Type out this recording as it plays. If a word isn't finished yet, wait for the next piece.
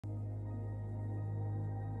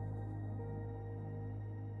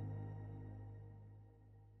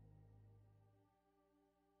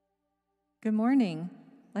Good morning.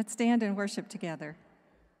 Let's stand and worship together.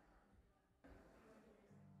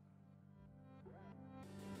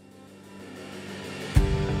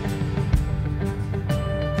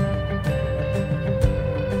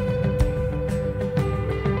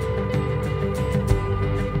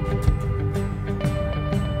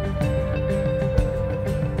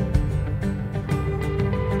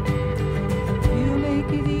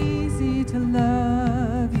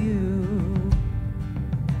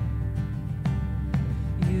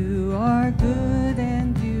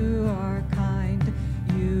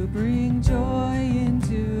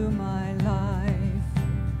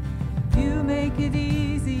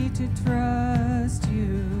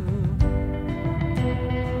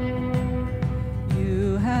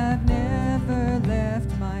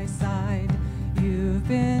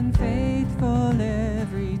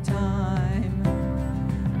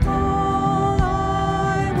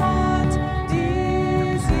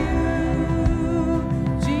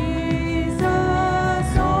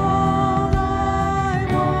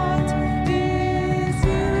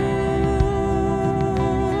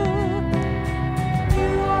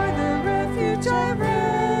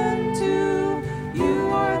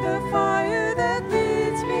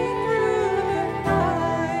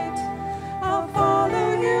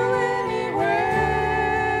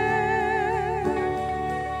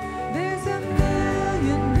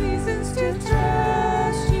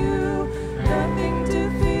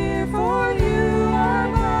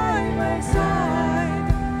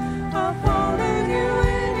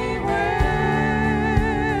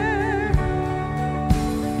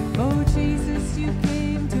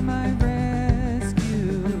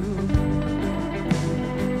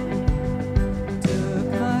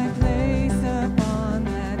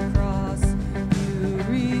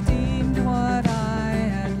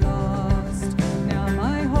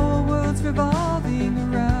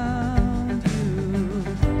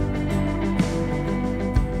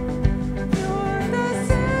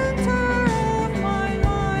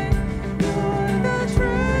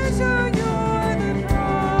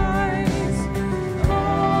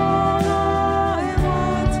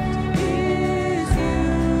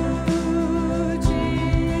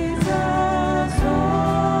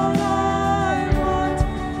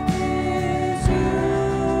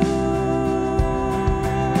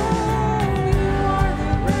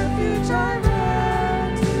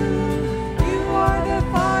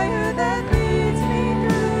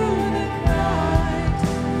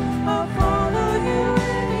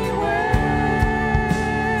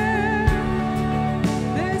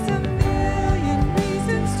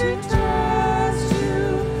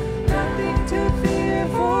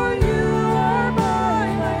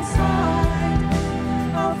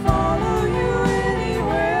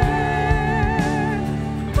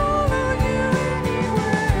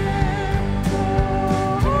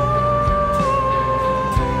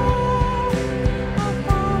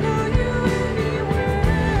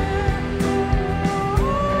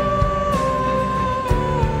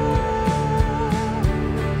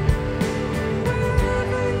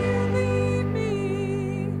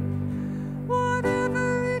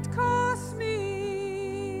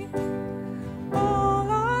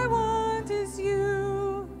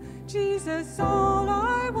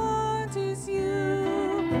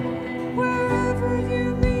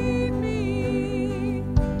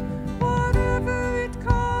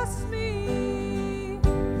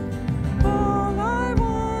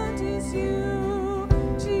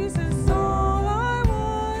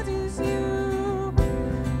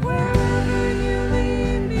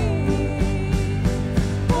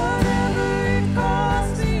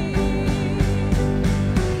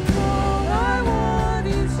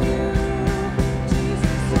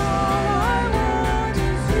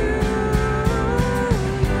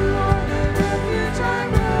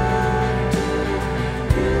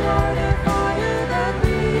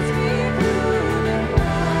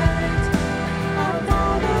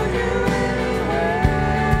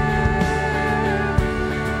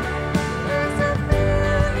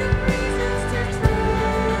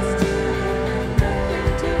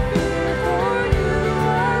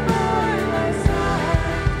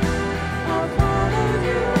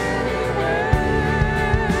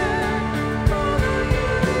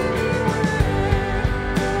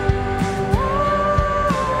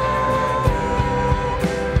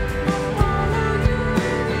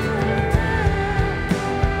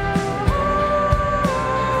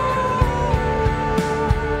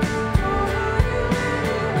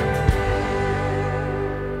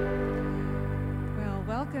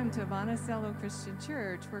 Christian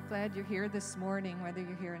Church. We're glad you're here this morning, whether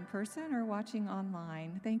you're here in person or watching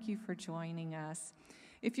online. Thank you for joining us.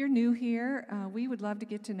 If you're new here, we would love to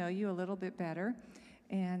get to know you a little bit better.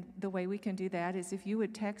 And the way we can do that is if you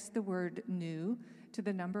would text the word new to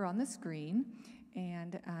the number on the screen,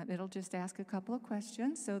 and it'll just ask a couple of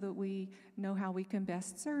questions so that we know how we can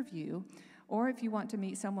best serve you. Or if you want to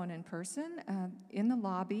meet someone in person, in the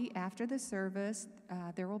lobby after the service,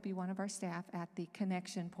 there will be one of our staff at the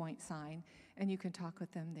connection point sign, and you can talk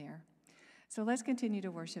with them there. So let's continue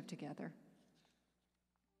to worship together.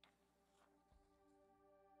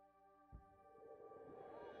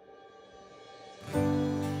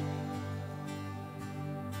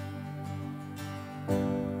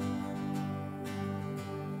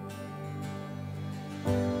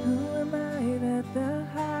 The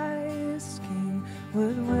highest king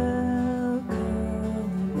would welcome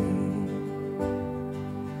me.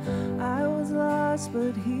 I was lost,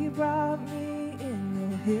 but he brought me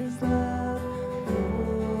in. Oh, his love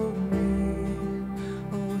for me.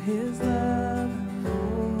 Oh, his love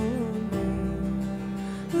for me.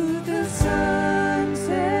 Who the sun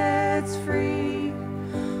sets free,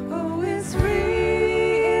 oh, is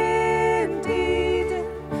free indeed.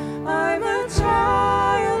 I'm a child.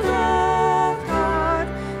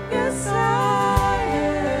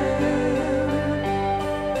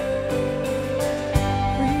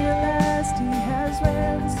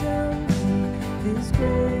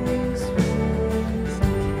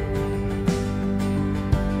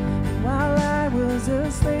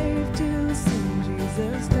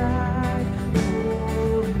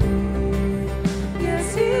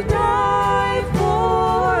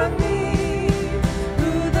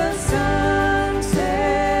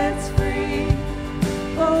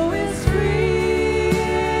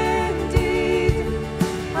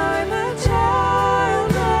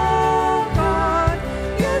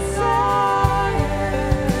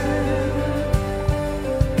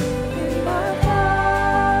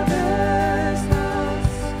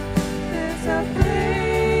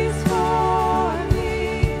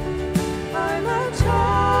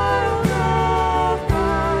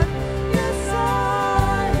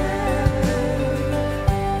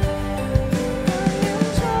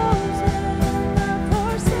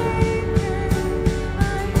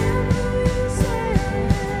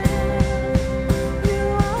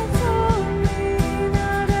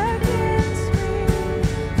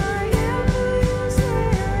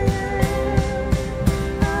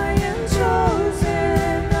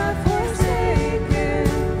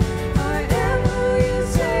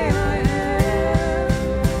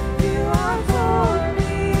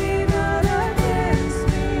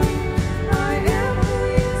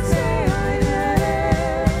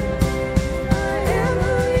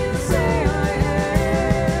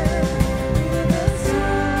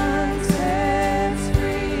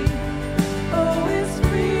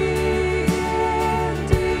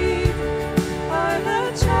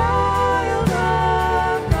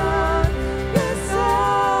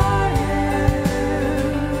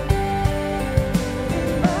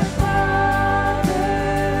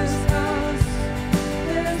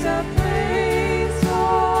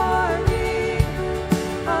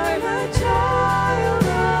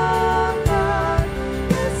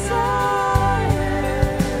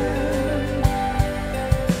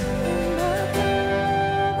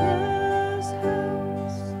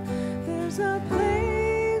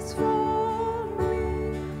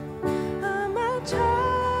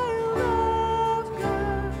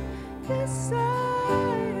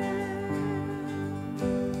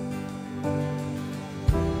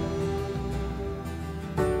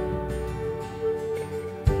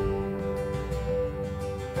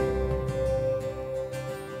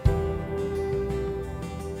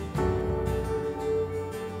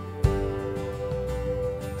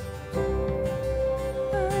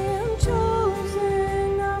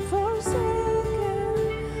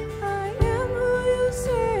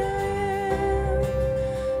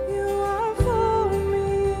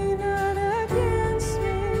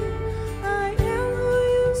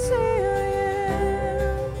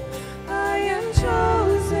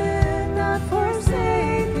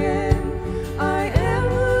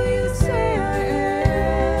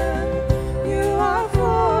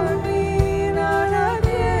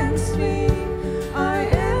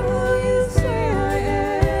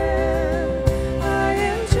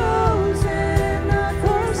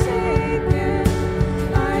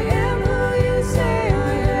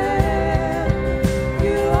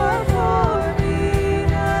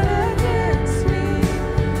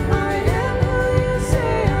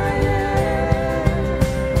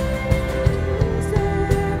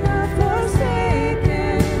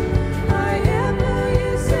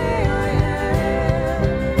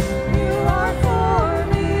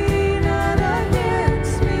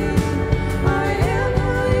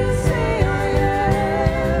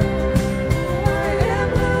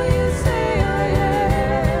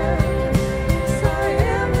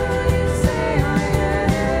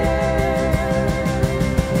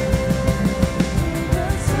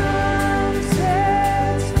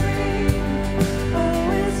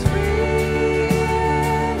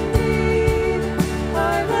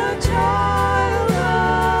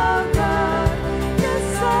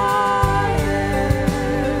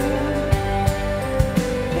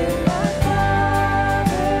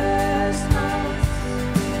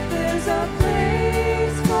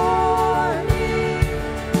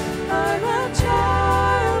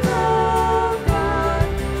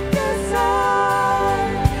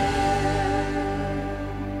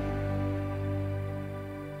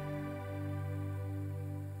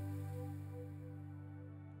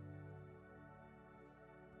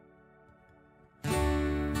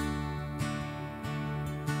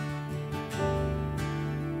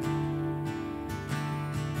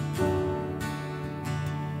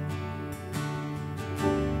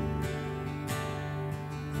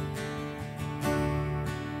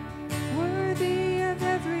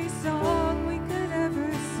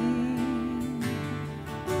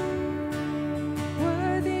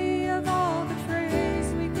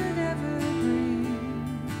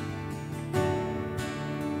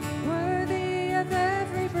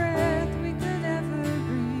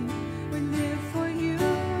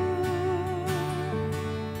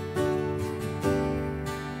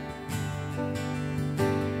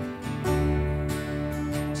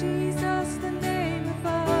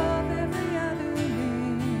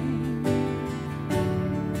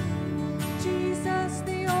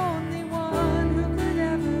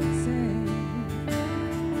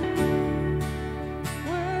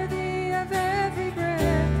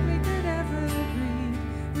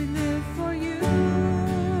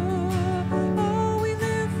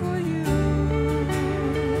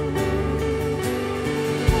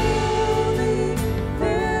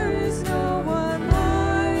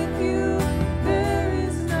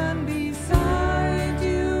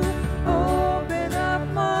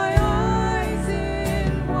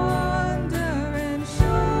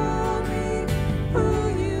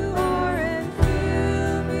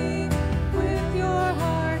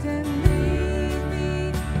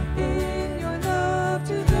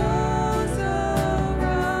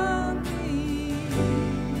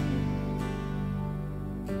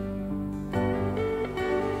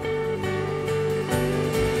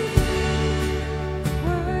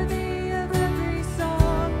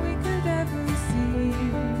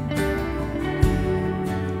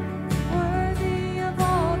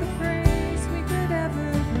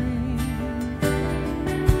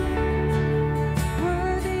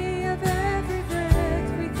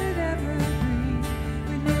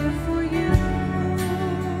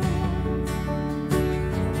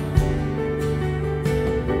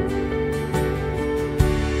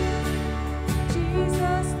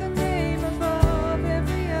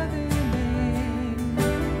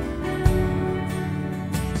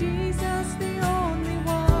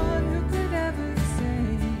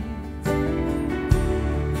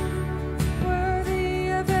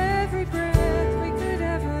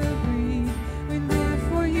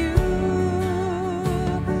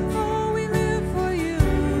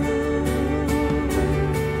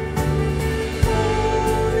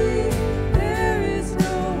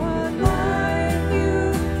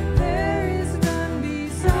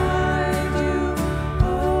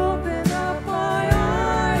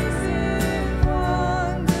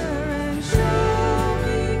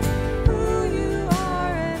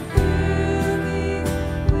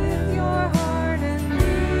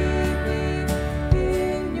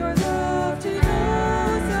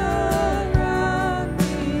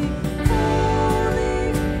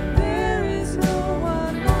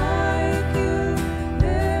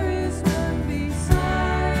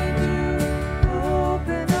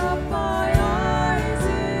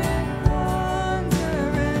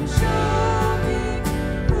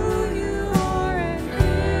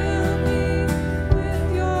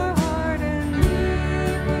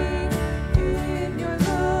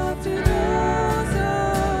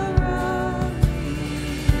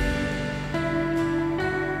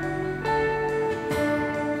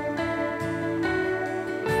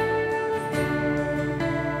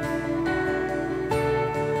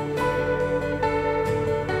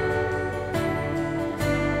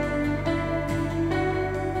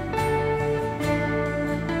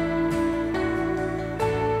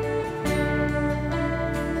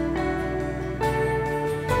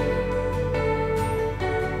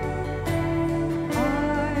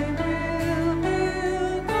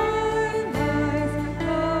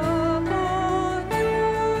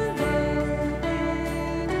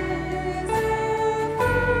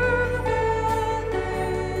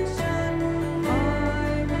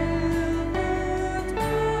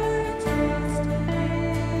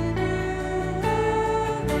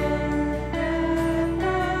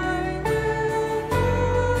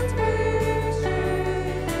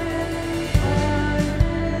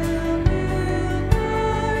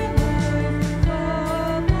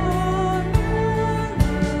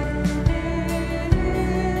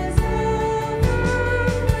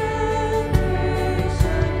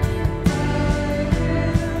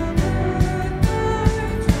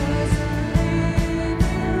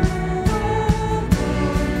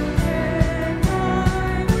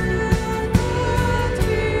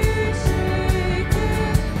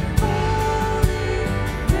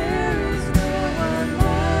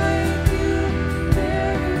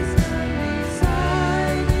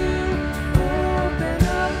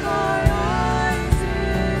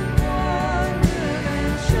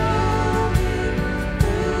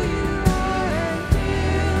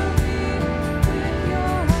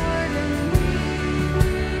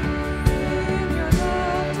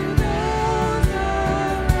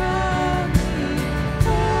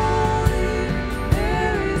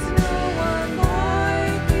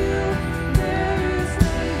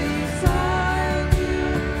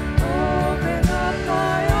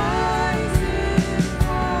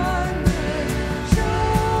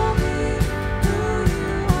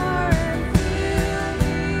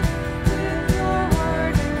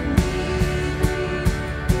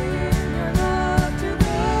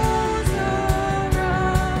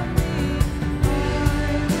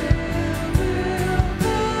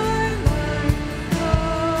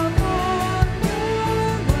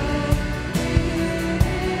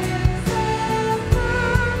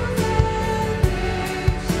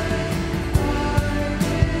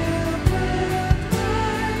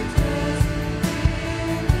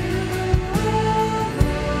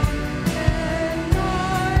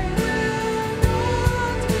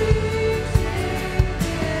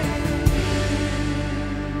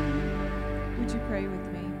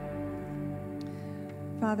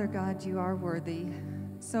 Father God, you are worthy,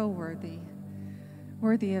 so worthy,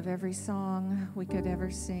 worthy of every song we could ever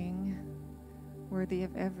sing, worthy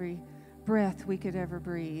of every breath we could ever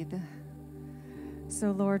breathe. So,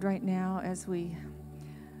 Lord, right now, as we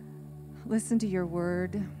listen to your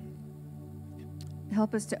word,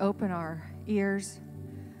 help us to open our ears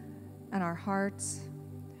and our hearts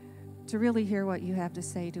to really hear what you have to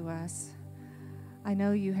say to us. I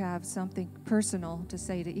know you have something personal to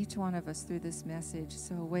say to each one of us through this message,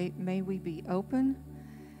 so may we be open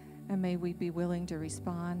and may we be willing to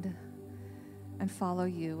respond and follow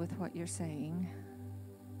you with what you're saying.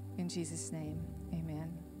 In Jesus' name,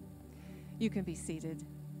 amen. You can be seated.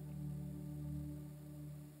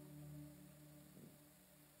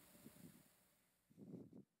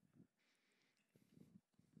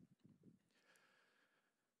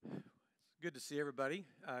 Good to see everybody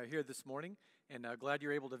here this morning, and glad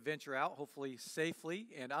you're able to venture out, hopefully safely.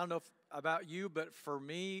 And I don't know about you, but for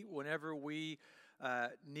me, whenever we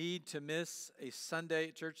need to miss a Sunday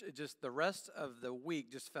at church, the rest of the week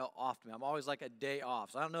just felt off to me. I'm always like a day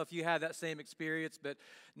off. So I don't know if you had that same experience, but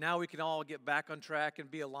now we can all get back on track and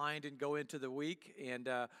be aligned and go into the week. And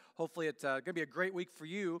hopefully it's going to be a great week for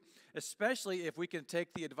you, especially if we can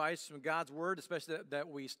take the advice from God's Word, especially that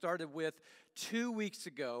we started with 2 weeks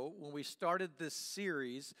ago when we started this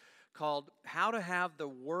series called How to Have the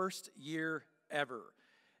Worst Year Ever.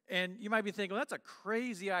 And you might be thinking, well, that's a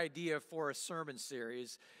crazy idea for a sermon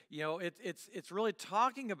series. You know, it's really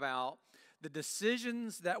talking about the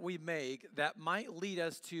decisions that we make that might lead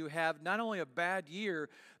us to have not only a bad year,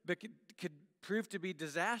 but could prove to be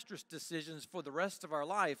disastrous decisions for the rest of our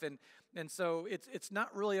life. And so it's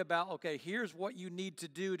not really about, okay, here's what you need to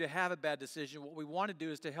do to have a bad decision. What we want to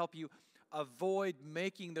do is to help you avoid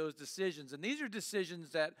making those decisions. And these are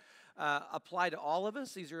decisions that apply to all of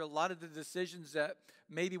us. These are a lot of the decisions that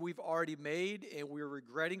maybe we've already made and we're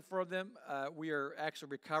regretting for them. We are actually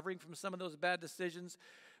recovering from some of those bad decisions.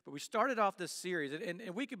 But we started off this series,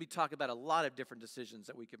 and we could be talking about a lot of different decisions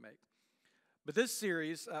that we could make. But this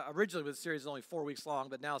series, originally this series was only 4 weeks long,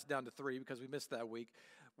 but now it's down to 3 because we missed that week.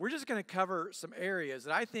 We're just going to cover some areas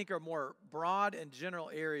that I think are more broad and general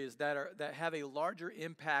areas that have a larger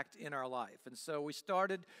impact in our life. And so we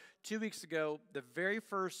started 2 weeks ago, the very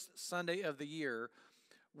first Sunday of the year,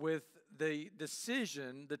 with the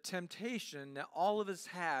decision, the temptation that all of us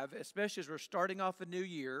have, especially as we're starting off a new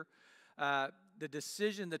year, the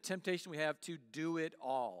decision, the temptation we have to do it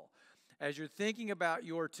all. As you're thinking about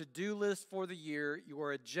your to-do list for the year,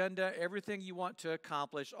 your agenda, everything you want to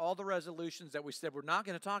accomplish, all the resolutions that we said we're not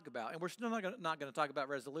going to talk about, and we're still not going to talk about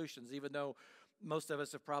resolutions, even though most of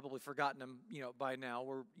us have probably forgotten them, by now.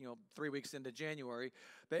 We're, 3 weeks into January.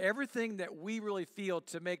 But everything that we really feel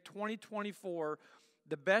to make 2024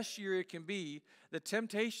 the best year it can be, the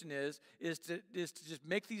temptation is to just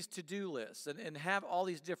make these to-do lists and have all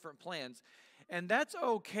these different plans. And that's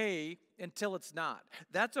okay until it's not.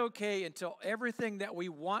 That's okay until everything that we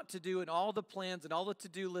want to do and all the plans and all the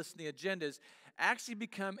to-do lists and the agendas actually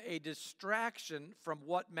become a distraction from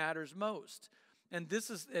what matters most. And this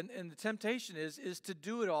is and the temptation is to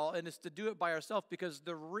do it all, and it's to do it by ourselves because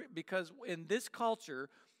in this culture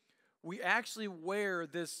we actually wear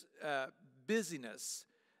this busyness.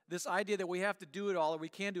 This idea that we have to do it all or we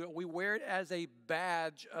can do it, we wear it as a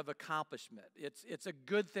badge of accomplishment. It's a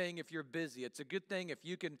good thing if you're busy. It's a good thing if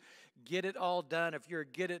you can get it all done, if you're a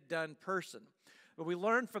get-it-done person. But we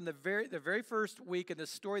learned from the very first week in the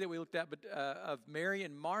story that we looked at of Mary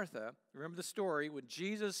and Martha. Remember the story when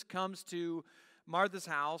Jesus comes to Martha's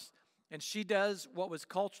house and she does what was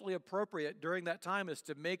culturally appropriate during that time is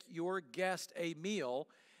to make your guest a meal.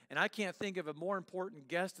 And I can't think of a more important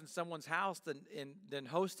guest in someone's house than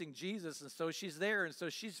hosting Jesus. And so she's there, and so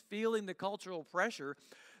she's feeling the cultural pressure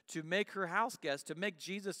to make her house guest, to make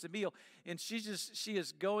Jesus a meal. And she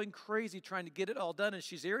is going crazy trying to get it all done. And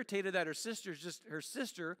she's irritated that her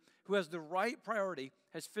sister, who has the right priority,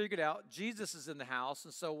 has figured out Jesus is in the house.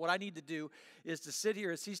 And so what I need to do is to sit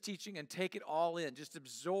here as he's teaching and take it all in, just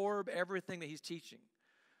absorb everything that he's teaching.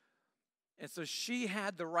 And so she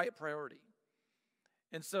had the right priority.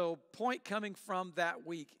 And so point coming from that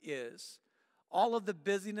week is all of the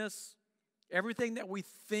busyness, everything that we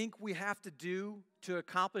think we have to do to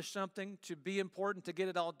accomplish something, to be important, to get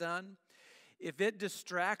it all done, if it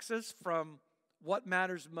distracts us from what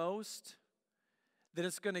matters most, then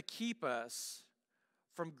it's going to keep us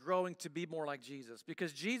from growing to be more like Jesus.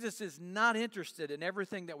 Because Jesus is not interested in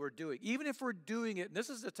everything that we're doing. Even if we're doing it, and this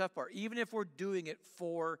is the tough part, even if we're doing it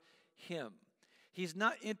for him, he's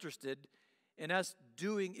not interested in us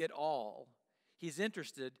doing it all. He's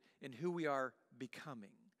interested in who we are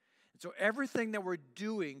becoming. So everything that we're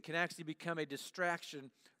doing can actually become a distraction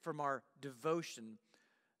from our devotion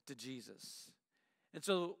to Jesus. And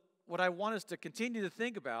so what I want us to continue to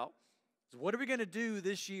think about is, what are we going to do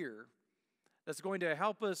this year that's going to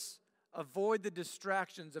help us avoid the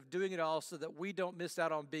distractions of doing it all so that we don't miss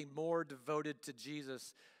out on being more devoted to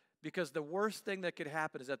Jesus? Because the worst thing that could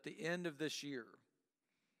happen is at the end of this year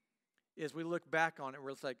is we look back on it where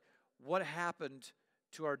it's like, what happened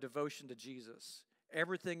to our devotion to Jesus?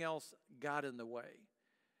 Everything else got in the way.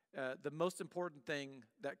 The most important thing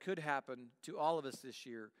that could happen to all of us this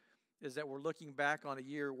year is that we're looking back on a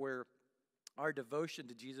year where our devotion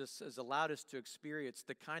to Jesus has allowed us to experience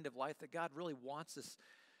the kind of life that God really wants us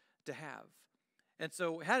to have. And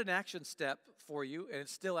so we had an action step for you, and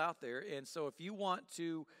it's still out there. And so if you want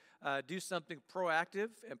to do something proactive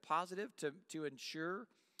and positive to ensure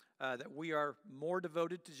that we are more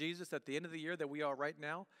devoted to Jesus at the end of the year than we are right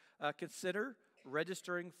now, consider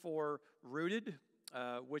registering for Rooted,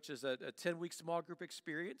 which is a 10-week small group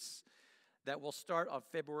experience that will start on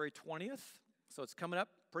February 20th. So it's coming up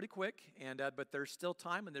pretty quick, but there's still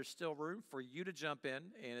time and there's still room for you to jump in,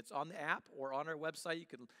 and it's on the app or on our website. You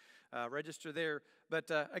can register there. But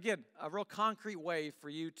again, a real concrete way for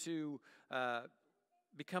you to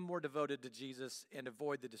become more devoted to Jesus and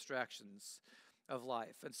avoid the distractions of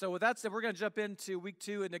life. And so with that said, we're going to jump into week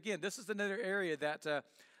 2. And again, this is another area that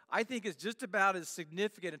I think is just about as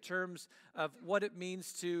significant in terms of what it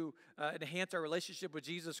means to enhance our relationship with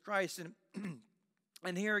Jesus Christ.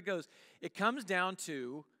 And here it goes. It comes down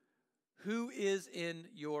to, who is in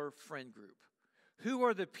your friend group? Who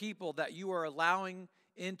are the people that you are allowing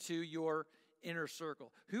into your inner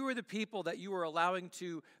circle? Who are the people that you are allowing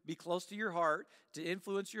to be close to your heart, to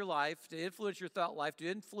influence your life, to influence your thought life, to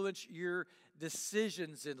influence your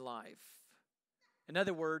decisions in life? In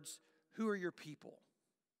other words, who are your people?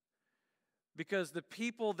 Because the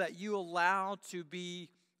people that you allow to be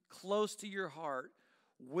close to your heart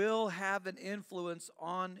will have an influence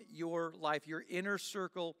on your life, your inner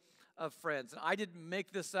circle of friends. And I didn't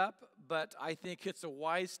make this up, but I think it's a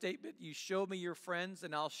wise statement. You show me your friends,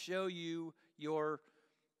 and I'll show you your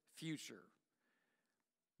future.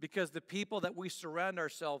 Because the people that we surround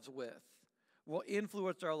ourselves with will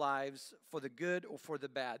influence our lives for the good or for the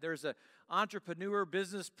bad. There's an entrepreneur,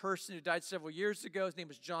 business person who died several years ago. His name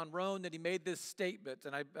was John Rohn, and he made this statement,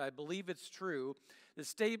 and I believe it's true. The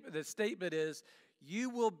statement is,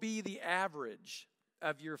 you will be the average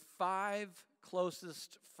of your 5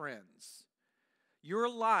 closest friends. Your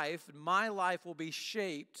life, my life, will be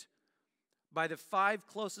shaped by the 5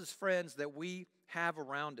 closest friends that we have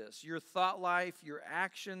around us. Your thought life, your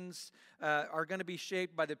actions are going to be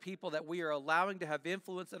shaped by the people that we are allowing to have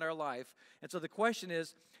influence in our life. And so the question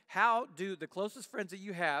is, how do the closest friends that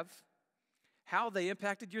you have, how they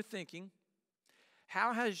impacted your thinking?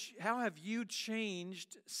 How have you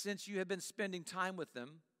changed since you have been spending time with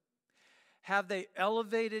them? Have they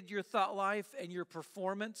elevated your thought life and your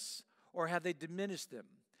performance, or have they diminished them?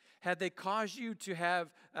 Have they caused you to have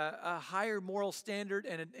a higher moral standard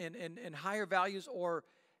and higher values, or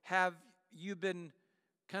have you been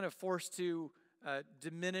kind of forced to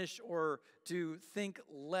diminish or to think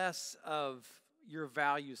less of your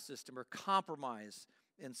value system or compromise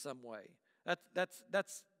in some way? That's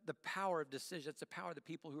the power of decision. That's the power of the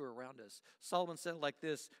people who are around us. Solomon said it like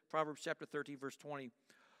this, Proverbs chapter 13, verse 20.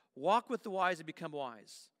 Walk with the wise and become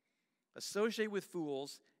wise. Associate with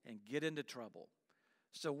fools and get into trouble.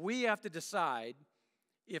 So we have to decide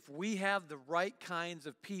if we have the right kinds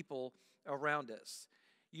of people around us.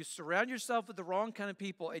 You surround yourself with the wrong kind of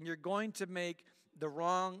people, and you're going to make the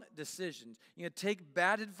wrong decisions. You're going to take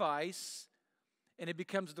bad advice, and it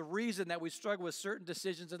becomes the reason that we struggle with certain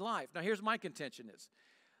decisions in life. Now, here's my contention is,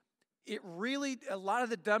 a lot of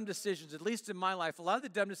the dumb decisions, at least in my life, a lot of the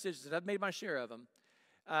dumb decisions that I've made my share of them,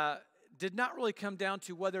 did not really come down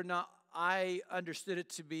to whether or not I understood it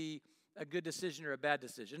to be a good decision or a bad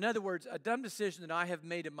decision. In other words, a dumb decision that I have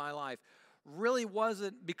made in my life really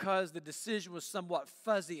wasn't because the decision was somewhat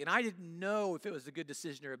fuzzy and I didn't know if it was a good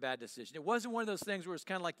decision or a bad decision. It wasn't one of those things where it's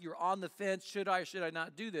kind of like you're on the fence, should I or should I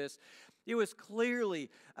not do this? It was clearly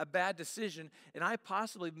a bad decision, and I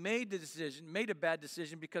possibly made a bad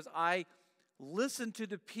decision because I listened to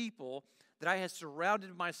the people that I had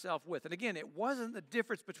surrounded myself with. And again, it wasn't the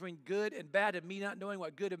difference between good and bad and me not knowing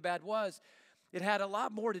what good and bad was. It had a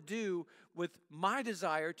lot more to do with my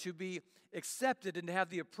desire to be accepted and to have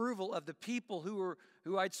the approval of the people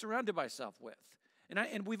who I'd surrounded myself with.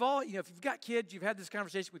 And we've all, if you've got kids, you've had this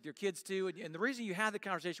conversation with your kids too. And the reason you had the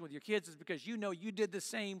conversation with your kids is because you did the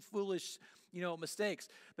same foolish, mistakes.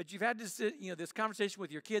 But you've had this conversation with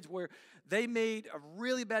your kids where they made a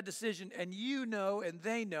really bad decision, and and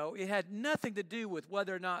they know it had nothing to do with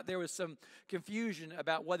whether or not there was some confusion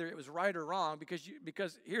about whether it was right or wrong.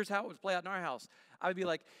 Because here's how it would play out in our house. I would be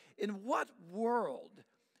like, in what world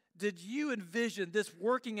did you envision this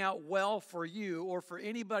working out well for you or for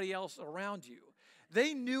anybody else around you?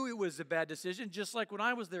 They knew it was a bad decision, just like when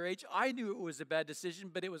I was their age, I knew it was a bad decision,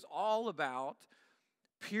 but it was all about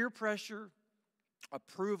peer pressure,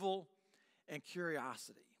 approval, and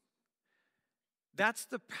curiosity. That's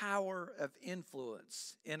the power of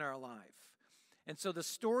influence in our life. And so the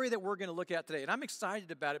story that we're going to look at today, and I'm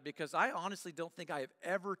excited about it because I honestly don't think I have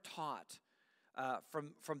ever taught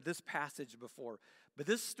from this passage before. But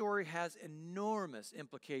this story has enormous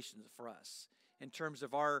implications for us in terms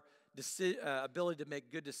of our ability to make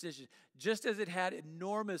good decisions, just as it had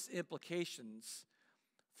enormous implications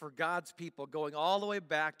for God's people going all the way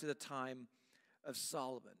back to the time of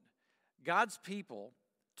Solomon. God's people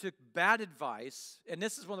took bad advice, and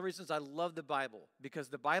this is one of the reasons I love the Bible, because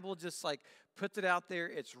the Bible just puts it out there.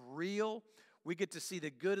 It's real. We get to see the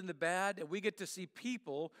good and the bad, and we get to see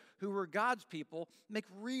people who were God's people make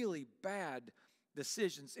really bad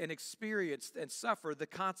decisions and experience and suffer the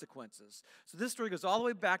consequences. So this story goes all the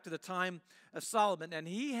way back to the time of Solomon, and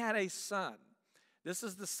he had a son. This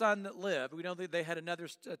is the son that lived. We know that they had another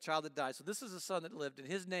child that died. So this is the son that lived, and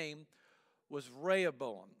his name was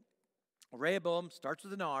Rehoboam. Rehoboam starts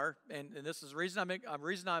with an R, and this is the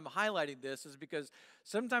reason I'm highlighting this is because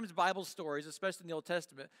sometimes Bible stories, especially in the Old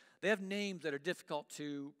Testament, they have names that are difficult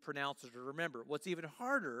to pronounce or to remember. What's even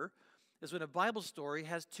harder is when a Bible story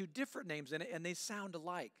has two different names in it and they sound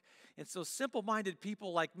alike. And so simple-minded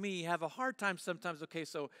people like me have a hard time sometimes,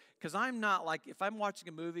 because I'm not if I'm watching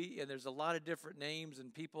a movie and there's a lot of different names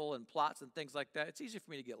and people and plots and things like that, it's easy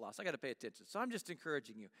for me to get lost. I got to pay attention. So I'm just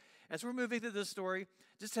encouraging you. As we're moving through this story,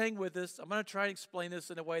 just hang with us. I'm going to try and explain this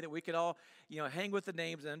in a way that we can all, hang with the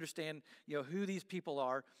names and understand, who these people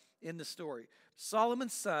are in the story.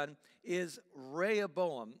 Solomon's son is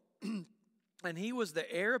Rehoboam, and he was the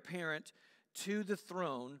heir apparent to the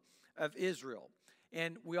throne of Israel.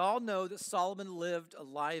 And we all know that Solomon lived a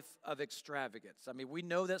life of extravagance. I mean, we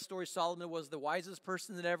know that story. Solomon was the wisest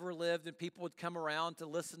person that ever lived, and people would come around to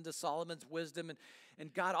listen to Solomon's wisdom.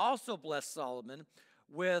 And God also blessed Solomon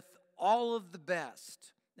with all of the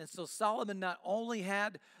best. And so Solomon not only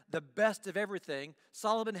had the best of everything,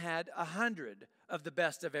 Solomon had 100 of the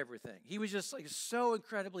best of everything. He was just so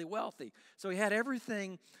incredibly wealthy. So he had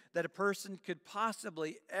everything that a person could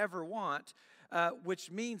possibly ever want, which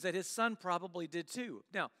means that his son probably did too.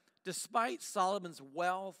 Now, despite Solomon's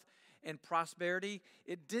wealth and prosperity,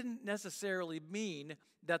 it didn't necessarily mean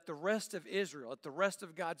that the rest of Israel, that the rest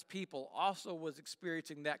of God's people also was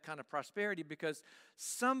experiencing that kind of prosperity, because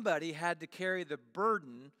somebody had to carry the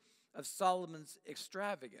burden of Solomon's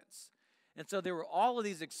extravagance. And so there were all of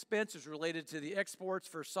these expenses related to the exports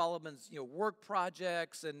for Solomon's work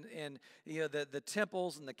projects and the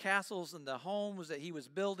temples and the castles and the homes that he was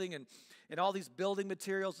building and all these building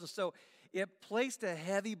materials. And so it placed a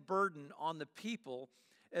heavy burden on the people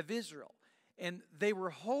of Israel. And they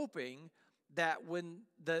were hoping that when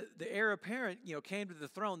the heir apparent came to the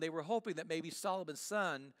throne, they were hoping that maybe Solomon's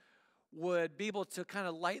son would be able to kind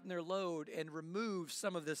of lighten their load and remove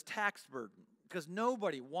some of this tax burden, because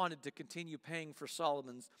nobody wanted to continue paying for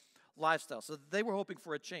Solomon's lifestyle. So they were hoping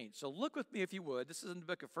for a change. So look with me, if you would. This is in the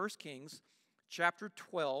book of 1 Kings, chapter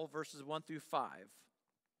 12, verses 1 through 5.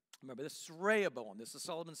 Remember, this is Rehoboam. This is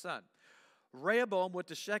Solomon's son. Rehoboam went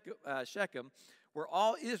to Shechem, where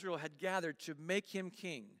all Israel had gathered to make him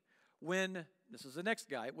king. This is the next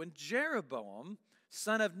guy, when Jeroboam,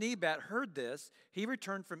 son of Nebat, heard this, he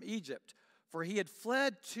returned from Egypt, for he had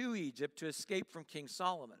fled to Egypt to escape from King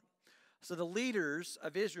Solomon. So the leaders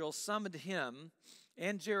of Israel summoned him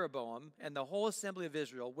and Jeroboam, and the whole assembly of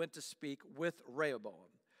Israel went to speak with Rehoboam.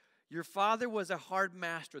 Your father was a hard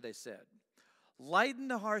master, they said. Lighten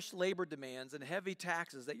the harsh labor demands and heavy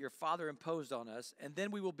taxes that your father imposed on us, and then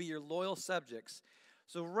we will be your loyal subjects.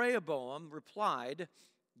 So Rehoboam replied,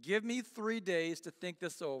 give me 3 days to think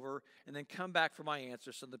this over, and then come back for my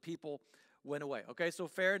answer. So the people went away. Okay, so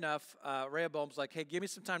fair enough. Rehoboam's like, hey, give me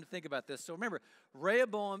some time to think about this. So remember,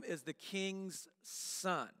 Rehoboam is the king's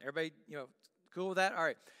son. Everybody, cool with that? All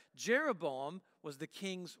right. Jeroboam was the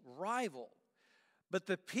king's rival. But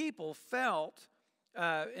the people felt,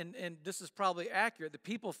 and this is probably accurate, the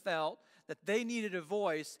people felt that they needed a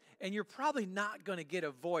voice, and you're probably not going to get a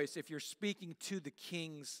voice if you're speaking to the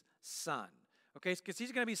king's son. Okay, because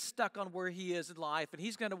he's going to be stuck on where he is in life, and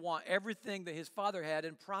he's going to want everything that his father had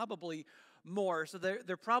and probably more. So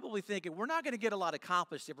they're probably thinking, we're not going to get a lot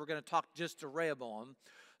accomplished if we're going to talk just to Rehoboam.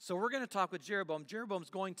 So we're going to talk with Jeroboam. Jeroboam's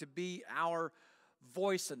going to be our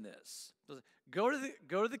voice in this. So go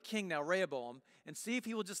to the king now, Rehoboam, and see if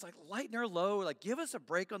he will just like lighten our load, like give us a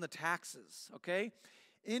break on the taxes, okay?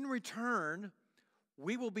 In return,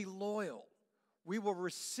 we will be loyal. We will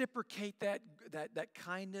reciprocate that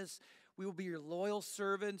kindness. We will be your loyal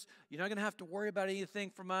servants. You're not going to have to worry about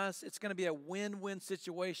anything from us. It's going to be a win-win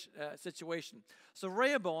situation. So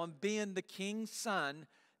Rehoboam, being the king's son,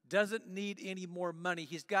 doesn't need any more money.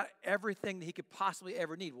 He's got everything that he could possibly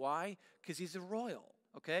ever need. Why? Because he's a royal.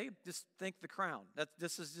 Okay? Just think the crown.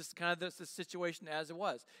 This is just kind of the situation as it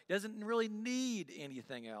was. He doesn't really need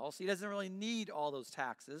anything else. He doesn't really need all those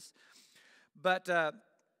taxes. But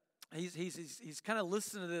he's kind of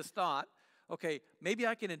listening to this thought. Okay, maybe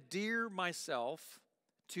I can endear myself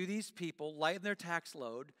to these people, lighten their tax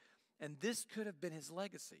load, and this could have been his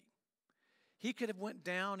legacy. He could have went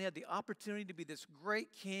down, he had the opportunity to be this great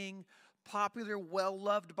king, popular,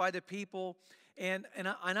 well-loved by the people, and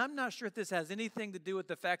I'm not sure if this has anything to do with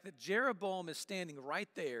the fact that Jeroboam is standing right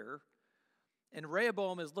there, and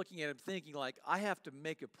Rehoboam is looking at him thinking like, I have to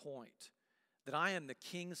make a point that I am the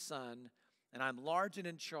king's son, and I'm large and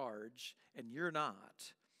in charge, and you're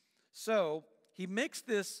not. So he makes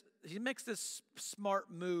this smart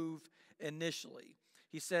move initially.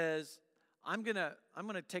 He says, I'm gonna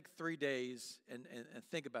take 3 days and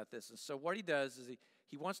think about this. And so what he does is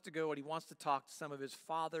he wants to go and he wants to talk to some of his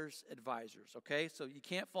father's advisors. Okay, so you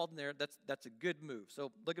can't fault him there. That's a good move.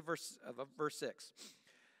 So look at verse 6.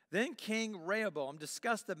 Then King Rehoboam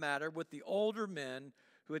discussed the matter with the older men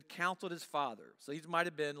who had counseled his father. So these might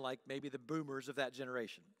have been like maybe the boomers of that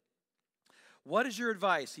generation. What is your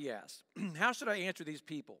advice, he asked. How should I answer these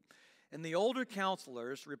people? And the older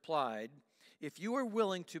counselors replied, if you are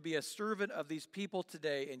willing to be a servant of these people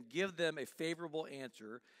today and give them a favorable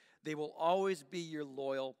answer, they will always be your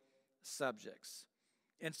loyal subjects.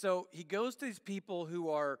 And so he goes to these people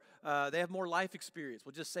who are, they have more life experience.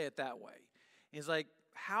 We'll just say it that way. And he's like,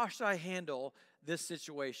 how should I handle this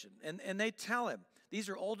situation? And they tell him, these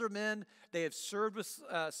are older men. They have served with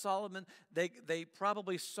Solomon. They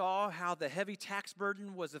probably saw how the heavy tax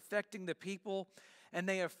burden was affecting the people. And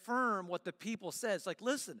they affirm what the people says. Like,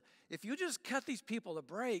 listen, if you just cut these people a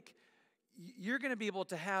break, you're going to be able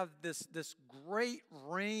to have this great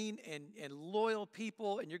reign and loyal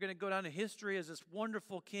people. And you're going to go down in history as this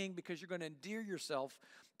wonderful king because you're going to endear yourself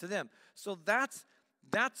to them. So that's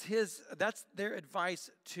their advice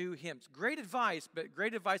to him. It's great advice, but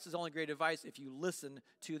great advice is only great advice if you listen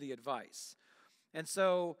to the advice. And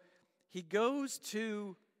so he goes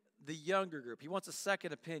to the younger group. He wants a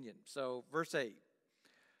second opinion. So verse 8.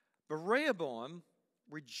 But Rehoboam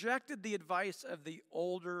rejected the advice of the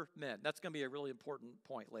older men. That's going to be a really important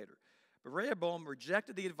point later. But Rehoboam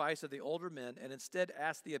rejected the advice of the older men and instead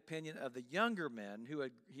asked the opinion of the younger men who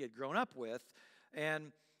he had grown up with,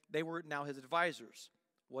 and they were now his advisors.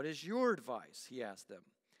 What is your advice? He asked them.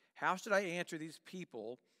 How should I answer these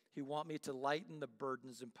people who want me to lighten the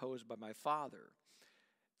burdens imposed by my father?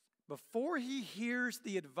 Before he hears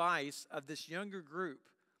the advice of this younger group,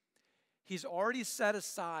 he's already set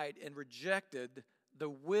aside and rejected the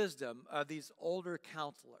wisdom of these older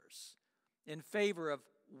counselors in favor of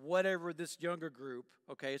whatever this younger group,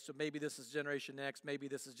 okay, so maybe this is Generation X, maybe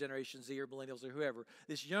this is Generation Z or Millennials or whoever,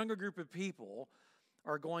 this younger group of people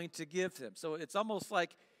are going to give him. So it's almost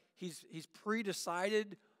like he's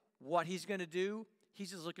pre-decided what he's going to do.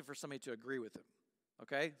 He's just looking for somebody to agree with him,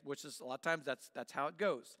 okay, which is a lot of times that's how it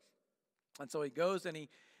goes. And so he goes and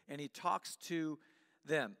he talks to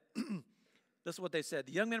them. This is what they said.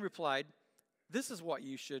 The young men replied, this is what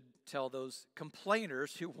you should tell those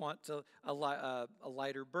complainers who want a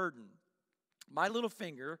lighter burden. My little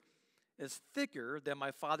finger is thicker than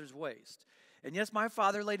my father's waist. And yes, my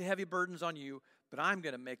father laid heavy burdens on you, but I'm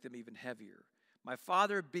going to make them even heavier. My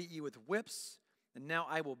father beat you with whips, and now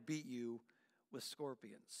I will beat you with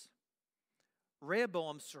scorpions.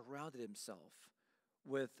 Rehoboam surrounded himself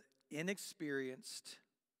with inexperienced,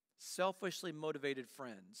 selfishly motivated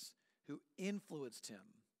friends who influenced him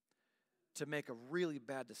to make a really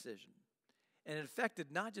bad decision. And it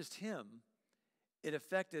affected not just him, it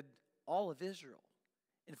affected all of Israel.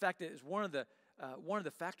 In fact, it is one of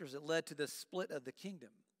the factors that led to the split of the kingdom.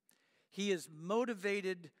 He is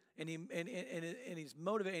motivated, and his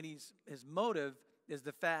motive is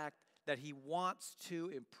the fact that he wants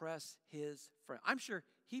to impress his friend. I'm sure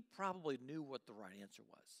he probably knew what the right answer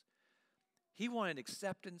was. He wanted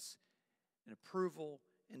acceptance and approval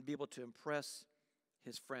and be able to impress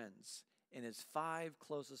his friends. and his 5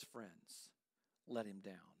 closest friends let him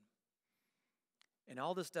down. And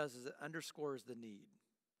all this does is it underscores the need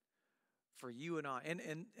for you and I.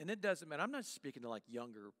 And it doesn't matter. I'm not speaking to like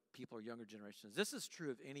younger people or younger generations. This is true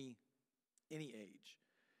of any age.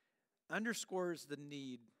 Underscores the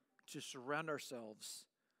need to surround ourselves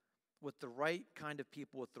with the right kind of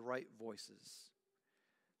people with the right voices.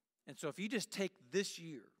 And so if you just take this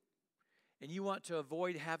year and you want to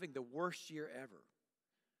avoid having the worst year ever,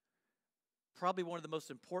 probably one of the most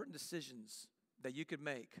important decisions that you could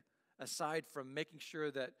make, aside from making sure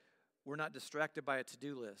that we're not distracted by a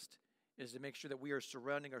to-do list, is to make sure that we are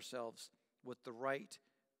surrounding ourselves with the right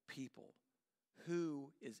people.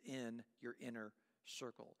 Who is in your inner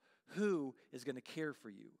circle? Who is going to care for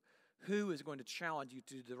you? Who is going to challenge you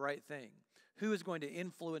to do the right thing? Who is going to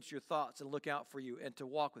influence your thoughts and look out for you and to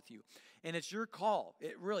walk with you? And it's your call.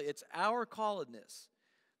 It's our call in this.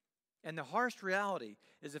 And the harsh reality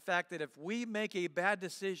is the fact that if we make a bad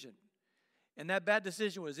decision, and that bad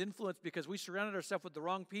decision was influenced because we surrounded ourselves with the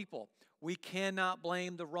wrong people, we cannot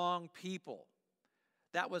blame the wrong people.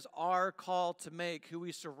 That was our call to make, who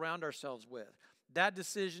we surround ourselves with. That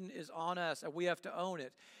decision is on us, and we have to own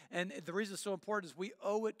it. And the reason it's so important is we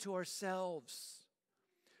owe it to ourselves.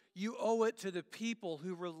 You owe it to the people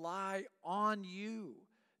who rely on you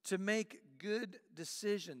to make good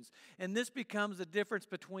decisions. And this becomes the difference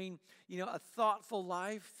between, a thoughtful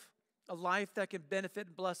life, a life that can benefit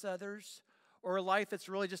and bless others, or a life that's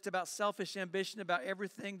really just about selfish ambition, about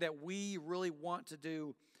everything that we really want to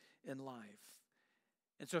do in life.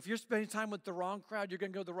 And so if you're spending time with the wrong crowd, you're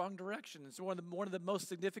going to go the wrong direction. And so one of the most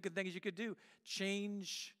significant things you could do,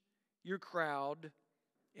 change your crowd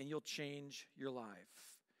and you'll change your life.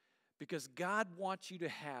 Because God wants you to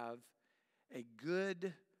have a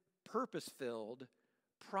good, purpose-filled,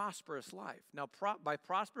 prosperous life. Now, by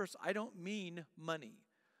prosperous, I don't mean money.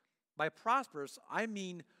 By prosperous, I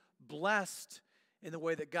mean blessed in the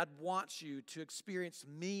way that God wants you to experience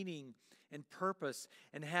meaning and purpose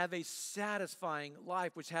and have a satisfying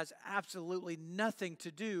life, which has absolutely nothing to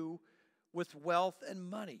do with wealth and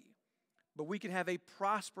money. But we can have a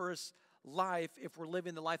prosperous life if we're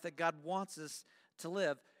living the life that God wants us to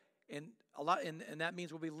live. And that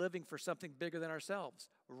means we'll be living for something bigger than ourselves.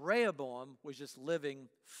 Rehoboam was just living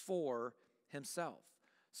for himself.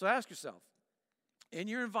 So ask yourself, in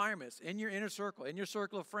your environments, in your inner circle, in your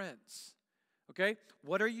circle of friends, okay,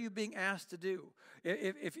 what are you being asked to do?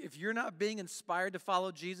 If you're not being inspired to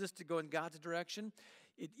follow Jesus, to go in God's direction,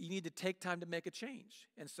 you need to take time to make a change.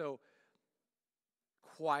 And so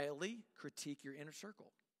quietly critique your inner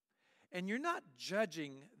circle. And you're not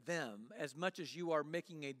judging them as much as you are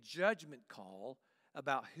making a judgment call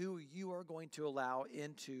about who you are going to allow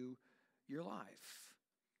into your life.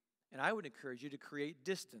 And I would encourage you to create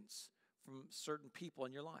distance from certain people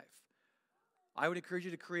in your life. I would encourage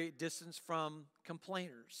you to create distance from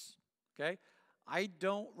complainers, okay? I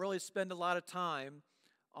don't really spend a lot of time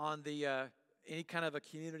on any kind of a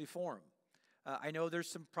community forum. I know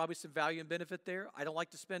there's probably some value and benefit there. I don't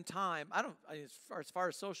like to spend time. As far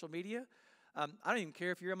as social media, I don't even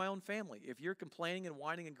care if you're in my own family. If you're complaining and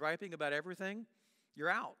whining and griping about everything,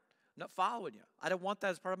 you're out. I'm not following you. I don't want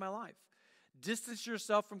that as part of my life. Distance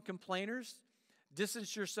yourself from complainers.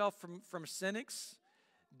 Distance yourself from cynics.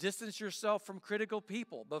 Distance yourself from critical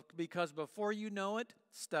people, because before you know it,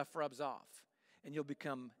 stuff rubs off, and you'll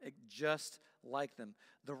become just like them.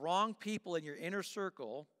 The wrong people in your inner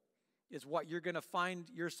circle is what you're going to find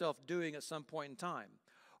yourself doing at some point in time.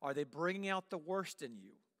 Are they bringing out the worst in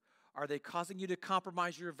you? Are they causing you to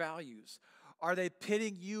compromise your values? Are they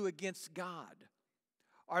pitting you against God?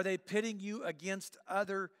 Are they pitting you against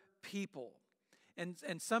other people?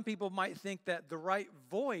 And some people might think that the right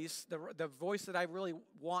voice, the voice that I really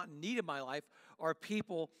want and need in my life, are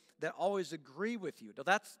people that always agree with you. Now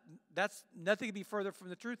that's nothing to be further from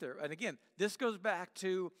the truth there. And again, this goes back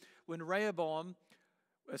to when Rehoboam,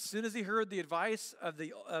 as soon as he heard the advice of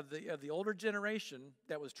the older generation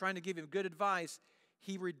that was trying to give him good advice,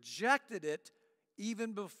 he rejected it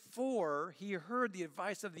even before he heard the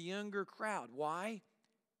advice of the younger crowd. Why?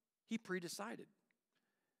 He pre-decided.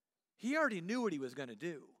 He already knew what he was going to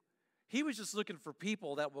do. He was just looking for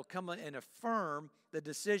people that will come and affirm the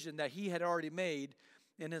decision that he had already made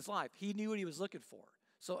in his life. He knew what he was looking for.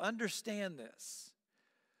 So understand this.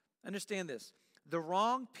 Understand this. The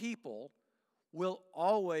wrong people will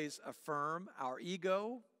always affirm our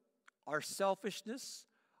ego, our selfishness,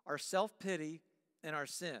 our self-pity, and our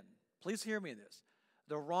sin. Please hear me in this.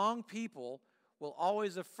 The wrong people will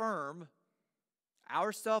always affirm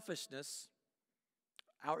our selfishness,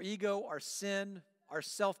 our ego, our sin, our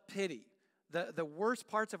self-pity. The worst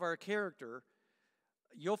parts of our character,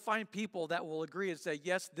 you'll find people that will agree and say,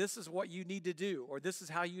 yes, this is what you need to do, or this is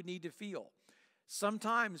how you need to feel.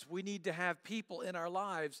 Sometimes we need to have people in our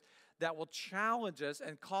lives that will challenge us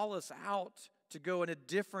and call us out to go in a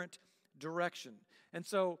different direction. And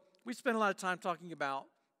so we spend a lot of time talking about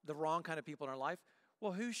the wrong kind of people in our life.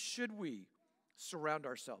 Well, who should we surround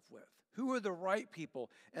ourselves with? Who are the right people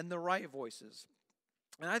and the right voices?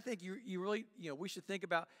 And I think you really, we should think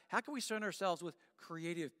about, how can we surround ourselves with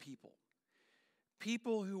creative people?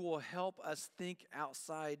 People who will help us think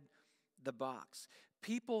outside the box.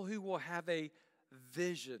 People who will have a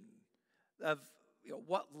vision of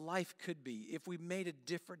what life could be if we made a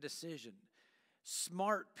different decision.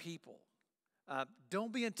 Smart people.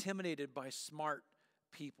 Don't be intimidated by smart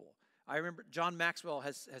people. I remember John Maxwell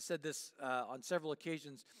has said this on several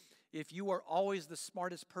occasions. If you are always the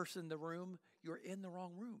smartest person in the room, you're in the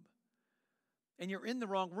wrong room. And you're in the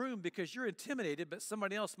wrong room because you're intimidated, but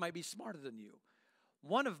somebody else might be smarter than you.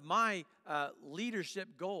 One of my leadership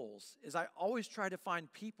goals is I always try to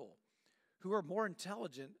find people who are more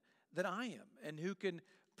intelligent than I am and who can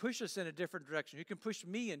push us in a different direction, who can push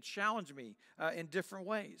me and challenge me in different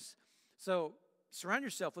ways. So surround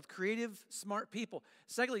yourself with creative, smart people.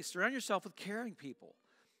 Secondly, surround yourself with caring people.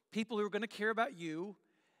 People who are going to care about you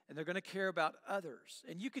and they're going to care about others.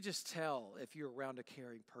 And you could just tell if you're around a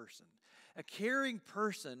caring person. A caring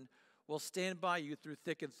person will stand by you through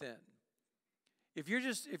thick and thin. If you're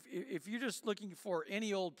just looking for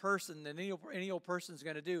any old person and any old person's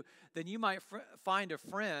going to do, then you might find a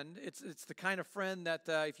friend. It's the kind of friend that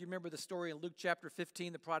if you remember the story in Luke chapter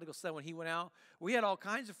 15, the prodigal son, when he went out, we had all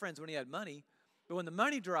kinds of friends when he had money, but when the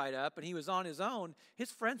money dried up and he was on his own,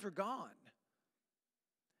 his friends were gone.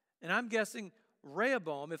 And I'm guessing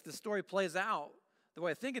Rehoboam, if the story plays out the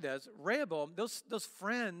way I think it does, Rehoboam, those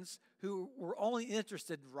friends who were only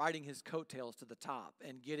interested in riding his coattails to the top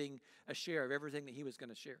and getting a share of everything that he was going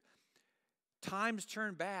to share. Times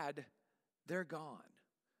turn bad, they're gone.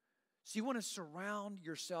 So you want to surround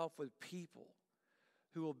yourself with people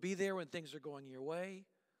who will be there when things are going your way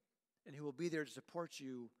and who will be there to support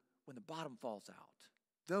you when the bottom falls out.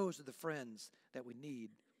 Those are the friends that we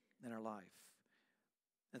need in our life.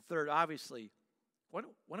 And third, obviously, why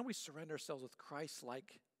don't we surround ourselves with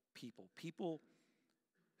Christ-like people, people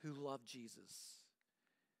who love Jesus?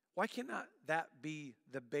 Why cannot that be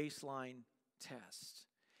the baseline test?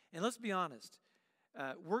 And let's be honest,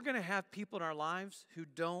 we're going to have people in our lives who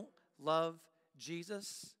don't love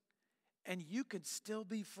Jesus, and you could still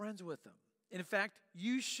be friends with them. In fact,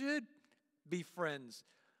 you should be friends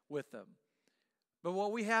with them. But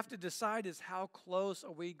what we have to decide is how close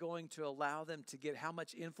are we going to allow them to get, how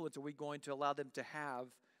much influence are we going to allow them to have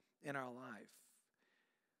in our life?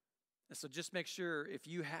 And so just make sure if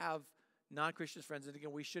you have non-Christian friends, and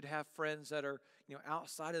again, we should have friends that are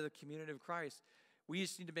outside of the community of Christ, we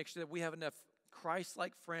just need to make sure that we have enough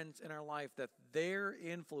Christ-like friends in our life that their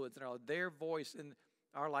influence and their voice in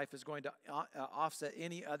our life is going to offset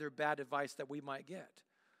any other bad advice that we might get.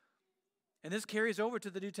 And this carries over to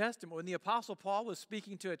the New Testament. When the Apostle Paul was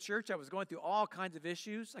speaking to a church that was going through all kinds of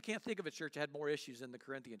issues, I can't think of a church that had more issues than the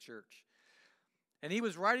Corinthian church. And he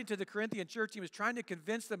was writing to the Corinthian church. He was trying to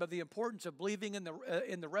convince them of the importance of believing in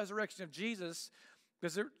the resurrection of Jesus,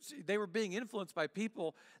 because they were being influenced by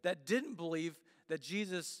people that didn't believe that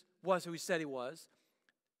Jesus was who he said he was,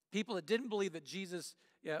 people that didn't believe that Jesus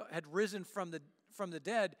had risen from the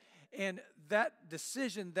dead. And that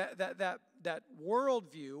decision, that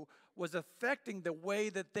worldview was affecting the way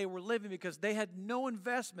that they were living, because they had no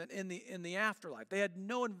investment in the afterlife. They had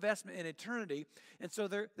no investment in eternity. And so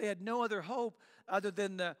they had no other hope other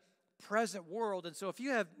than the present world. And so if you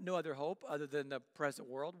have no other hope other than the present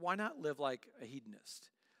world, why not live like a hedonist?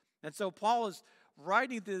 And so Paul is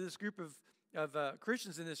writing to this group of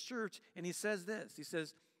Christians in this church, and he says this. He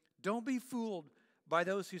says, "Don't be fooled by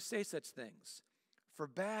those who say such things, for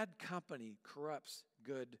bad company corrupts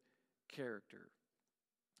good character.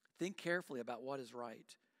 Think carefully about what is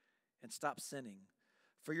right and stop sinning.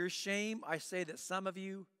 For your shame, I say that some of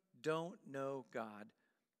you don't know God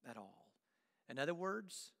at all." In other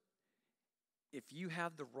words, if you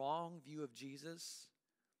have the wrong view of Jesus,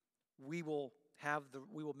 we will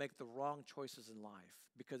make the wrong choices in life,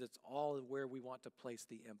 because it's all where we want to place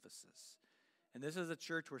the emphasis. And this is a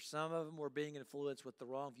church where some of them were being influenced with the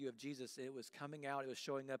wrong view of Jesus. It was coming out, it was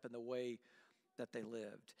showing up in the way that they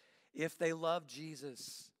lived. If they love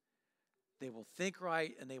Jesus, they will think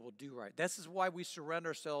right and they will do right. This is why we surround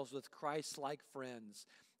ourselves with Christ-like friends.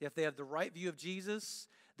 If they have the right view of Jesus,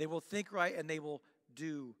 they will think right and they will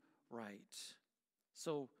do right.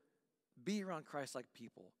 So be around Christ-like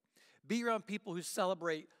people. Be around people who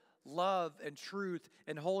celebrate love and truth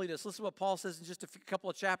and holiness. Listen to what Paul says in just a couple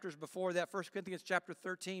of chapters before that, 1 Corinthians chapter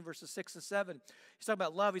 13, verses 6 and 7. He's talking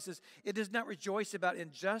about love. He says, it does not rejoice about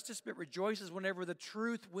injustice, but rejoices whenever the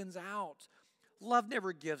truth wins out. Love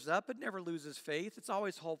never gives up. It never loses faith. It's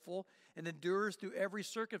always hopeful and endures through every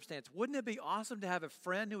circumstance. Wouldn't it be awesome to have a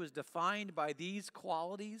friend who is defined by these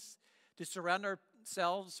qualities, to surround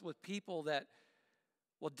ourselves with people that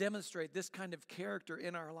will demonstrate this kind of character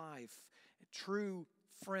in our life? True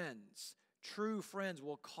friends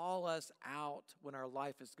will call us out when our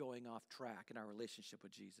life is going off track in our relationship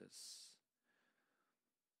with Jesus.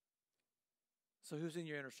 So who's in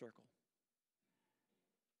your inner circle?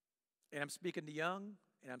 And I'm speaking to young,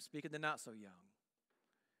 and I'm speaking to not so young.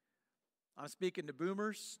 I'm speaking to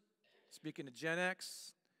boomers, speaking to Gen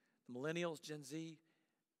X, the millennials, Gen Z.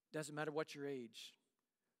 Doesn't matter what your age.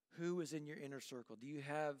 Who is in your inner circle? Do you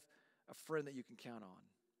have a friend that you can count on?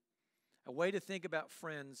 A way to think about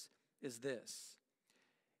friends is this.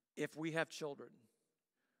 If we have children,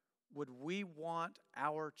 would we want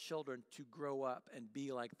our children to grow up and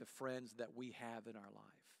be like the friends that we have in our life?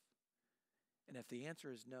 And if the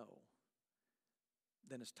answer is no,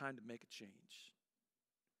 then it's time to make a change.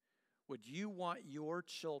 Would you want your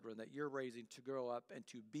children that you're raising to grow up and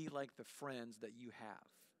to be like the friends that you have?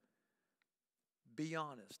 Be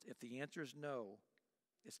honest. If the answer is no,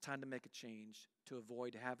 it's time to make a change to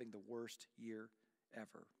avoid having the worst year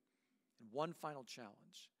ever. And one final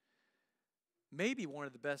challenge. Maybe one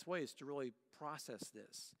of the best ways to really process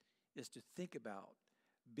this is to think about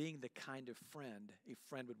being the kind of friend a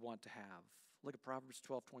friend would want to have. Look at Proverbs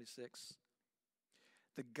 12:26.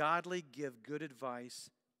 The godly give good advice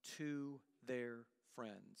to their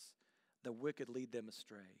friends. The wicked lead them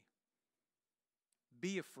astray.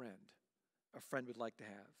 Be a friend would like to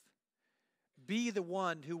have. Be the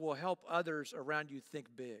one who will help others around you think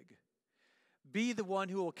big. Be the one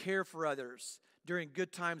who will care for others during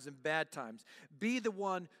good times and bad times. Be the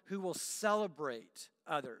one who will celebrate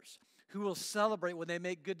others, who will celebrate when they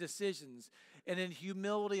make good decisions, and in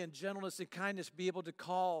humility and gentleness and kindness be able to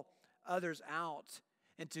call others out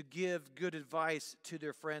and to give good advice to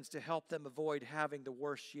their friends to help them avoid having the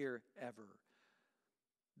worst year ever.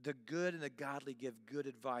 The good and the godly give good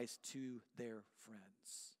advice to their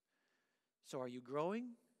friends. So are you growing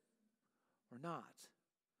or not?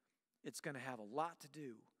 It's going to have a lot to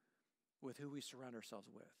do with who we surround ourselves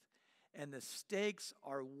with. And the stakes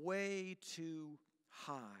are way too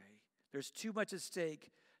high. There's too much at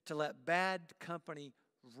stake to let bad company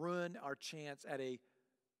ruin our chance at a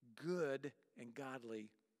good and godly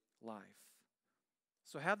life.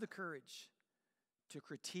 So have the courage to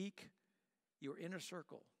critique your inner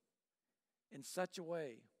circle in such a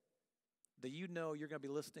way that you know you're going to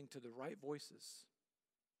be listening to the right voices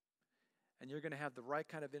and you're going to have the right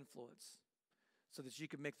kind of influence so that you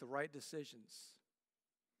can make the right decisions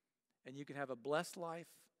and you can have a blessed life,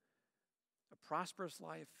 a prosperous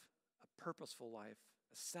life, a purposeful life,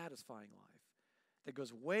 a satisfying life that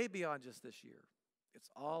goes way beyond just this year. It's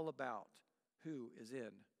all about who is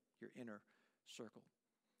in your inner circle.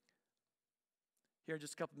 Here in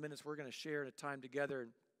just a couple of minutes, we're going to share a time together.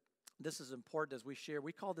 And this is important as we share.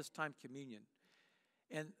 We call this time communion.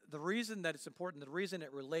 And the reason that it's important, the reason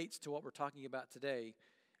it relates to what we're talking about today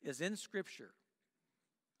is in Scripture.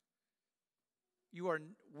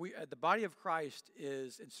 The body of Christ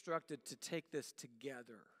is instructed to take this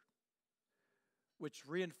together, which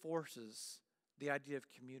reinforces the idea of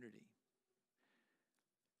community.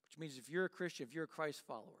 Which means if you're a Christian, if you're a Christ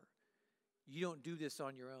follower, you don't do this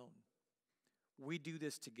on your own. We do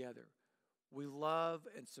this together. We love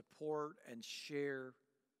and support and share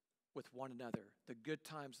with one another, the good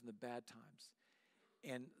times and the bad times.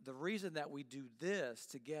 And the reason that we do this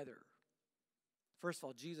together, first of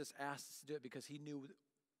all, Jesus asked us to do it because he knew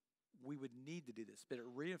we would need to do this. But it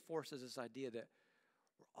reinforces this idea that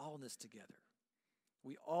we're all in this together.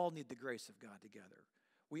 We all need the grace of God together.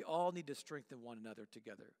 We all need to strengthen one another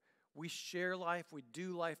together. We share life, we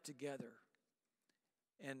do life together.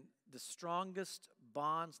 And the strongest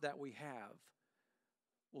bonds that we have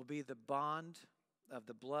will be the bond of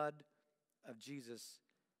the blood of Jesus.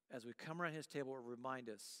 As we come around his table, it will remind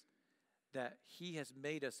us that he has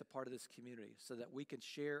made us a part of this community so that we can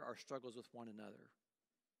share our struggles with one another.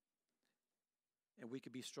 And we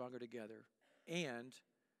can be stronger together. And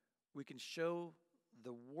we can show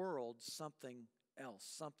the world something else,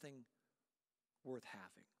 something worth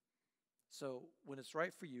having. So when it's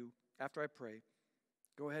right for you, after I pray,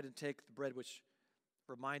 go ahead and take the bread, which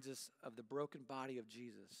reminds us of the broken body of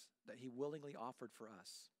Jesus that he willingly offered for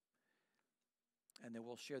us. And then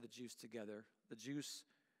we'll share the juice together, the juice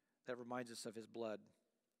that reminds us of his blood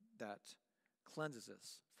that cleanses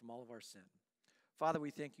us from all of our sin. Father,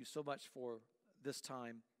 we thank you so much for this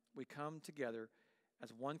time. We come together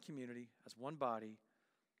as one community, as one body.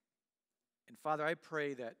 And Father, I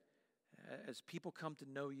pray that as people come to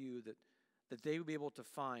know you, that they will be able to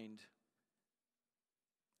find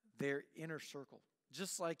their inner circle,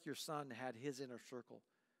 just like your son had his inner circle.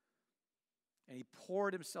 And he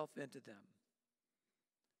poured himself into them.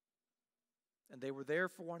 And they were there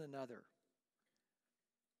for one another.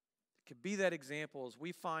 It could be that example as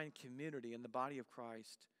we find community in the body of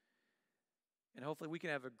Christ. And hopefully we can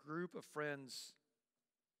have a group of friends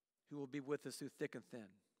who will be with us through thick and thin.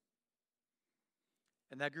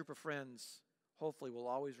 And that group of friends hopefully will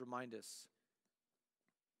always remind us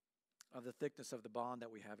of the thickness of the bond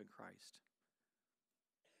that we have in Christ.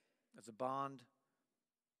 It's a bond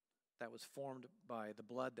that was formed by the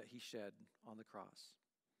blood that he shed on the cross.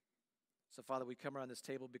 So, Father, we come around this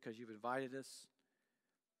table because you've invited us,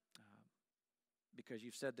 because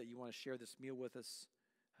you've said that you want to share this meal with us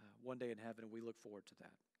one day in heaven, and we look forward to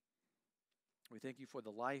that. We thank you for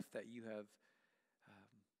the life that you have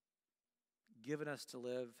given us to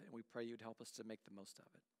live, and we pray you'd help us to make the most of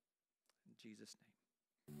it. In Jesus' name.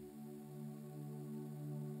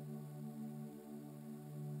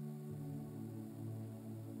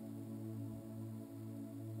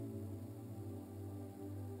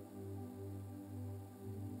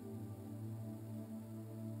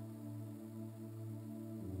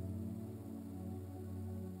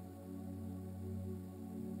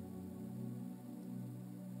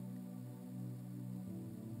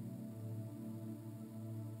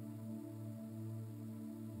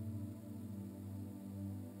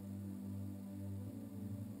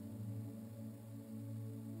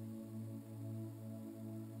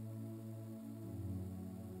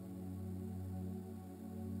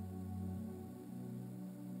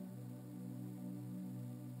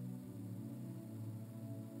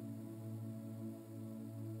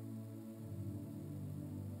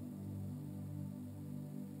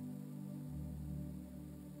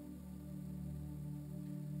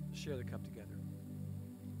 Share the cup together.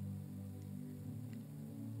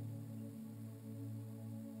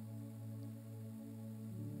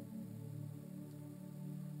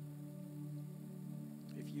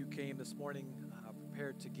 If you came this morning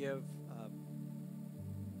prepared to give,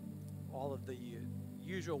 all of the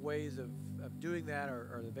usual ways of doing that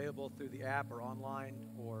are available through the app or online,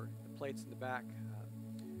 or the plates in the back.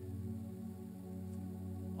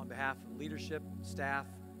 On behalf of leadership, staff,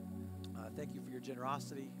 thank you for your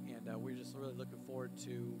generosity, and we're just really looking forward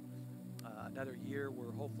to another year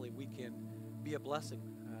where hopefully we can be a blessing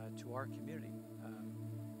to our community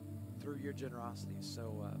through your generosity.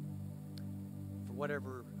 So for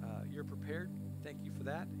whatever you're prepared, thank you for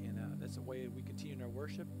that, and that's a way that we continue in our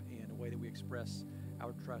worship and a way that we express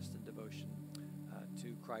our trust and devotion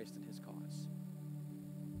to Christ and his cause.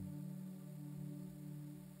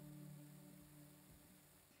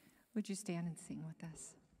 Would you stand and sing with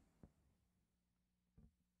us?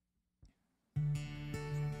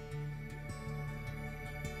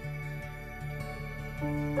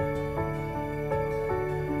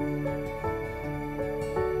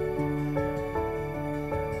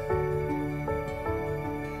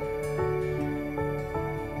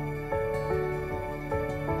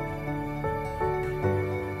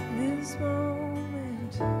 This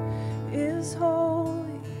moment is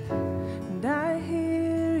holy, and I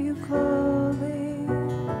hear you calling.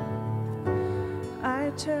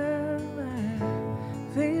 I turn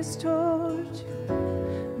my face toward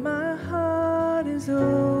you, my heart is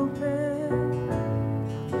open.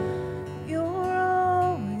 You're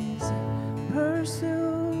always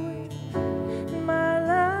pursuing my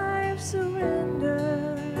life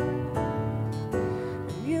surrender.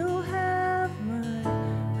 You have my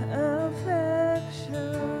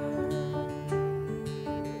affection.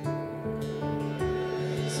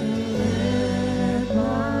 So let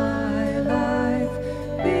my life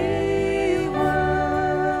be worship.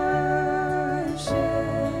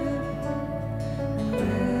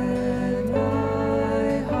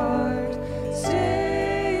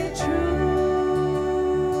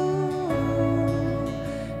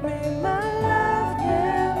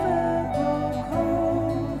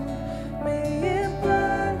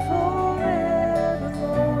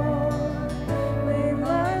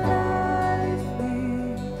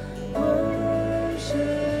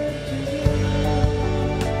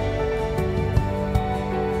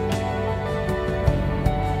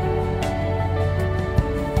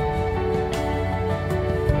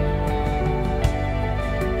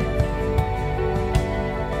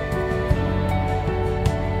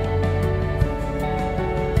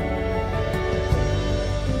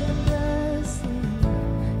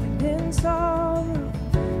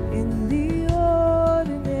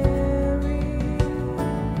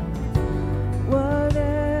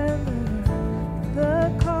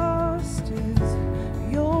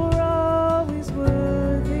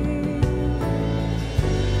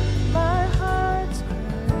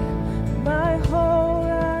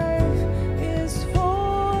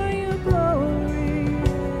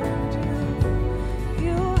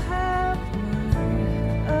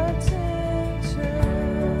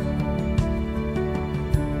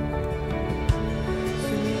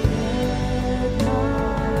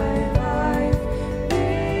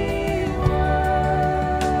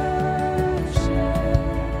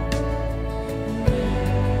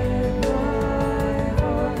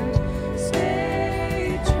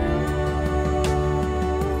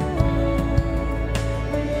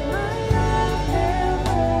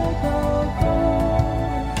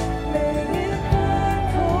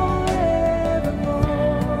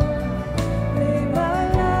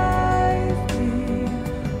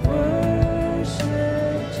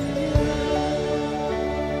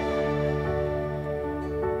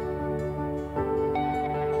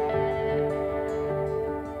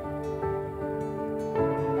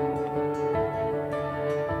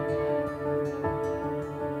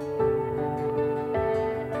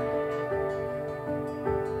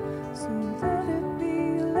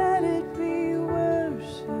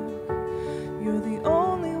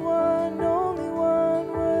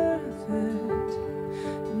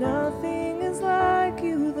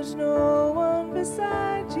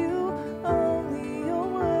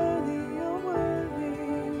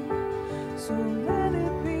 So let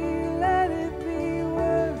it be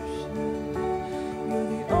worship. You're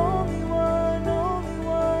the only one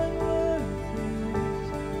worth it.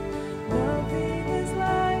 Nothing is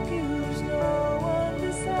like you, there's no one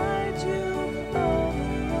beside you. Only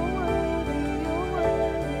you're worthy, you're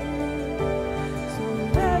worthy. So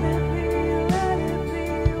let it be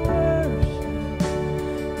worship.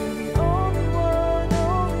 You're the only one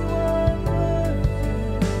worth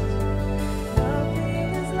it. Nothing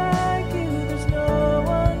is like you, there's no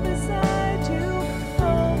one beside you.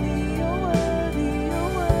 Only you're worthy,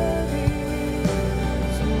 you're worthy.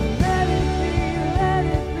 So let it be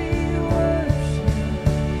worship.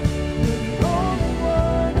 You're the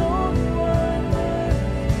only one worth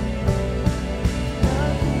it.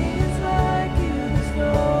 Nothing is like you, there's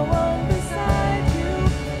no one beside you.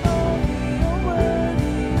 Only you're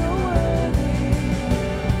worthy, you're worthy.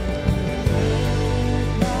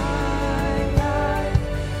 Let my life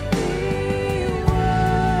be worship.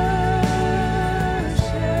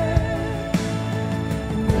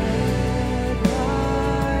 Let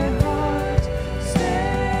my heart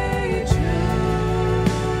stay true.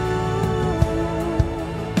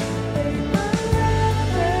 May my life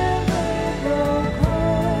never grow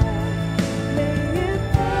cold. May it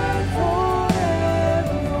burn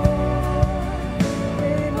forevermore.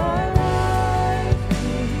 May my life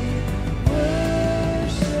be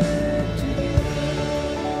worship to you.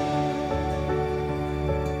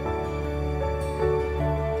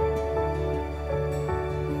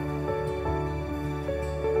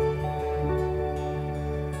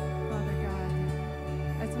 Father God,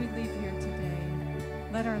 as we leave here today,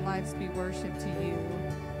 let our lives be worship to you,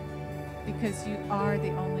 because you are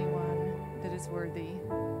the only one that is worthy.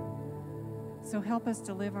 So help us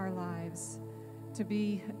to live our lives, to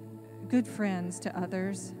be good friends to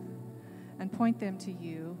others, and point them to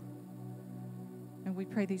you. And we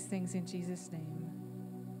pray these things in Jesus' name.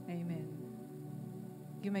 Amen.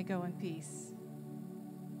 You may go in peace.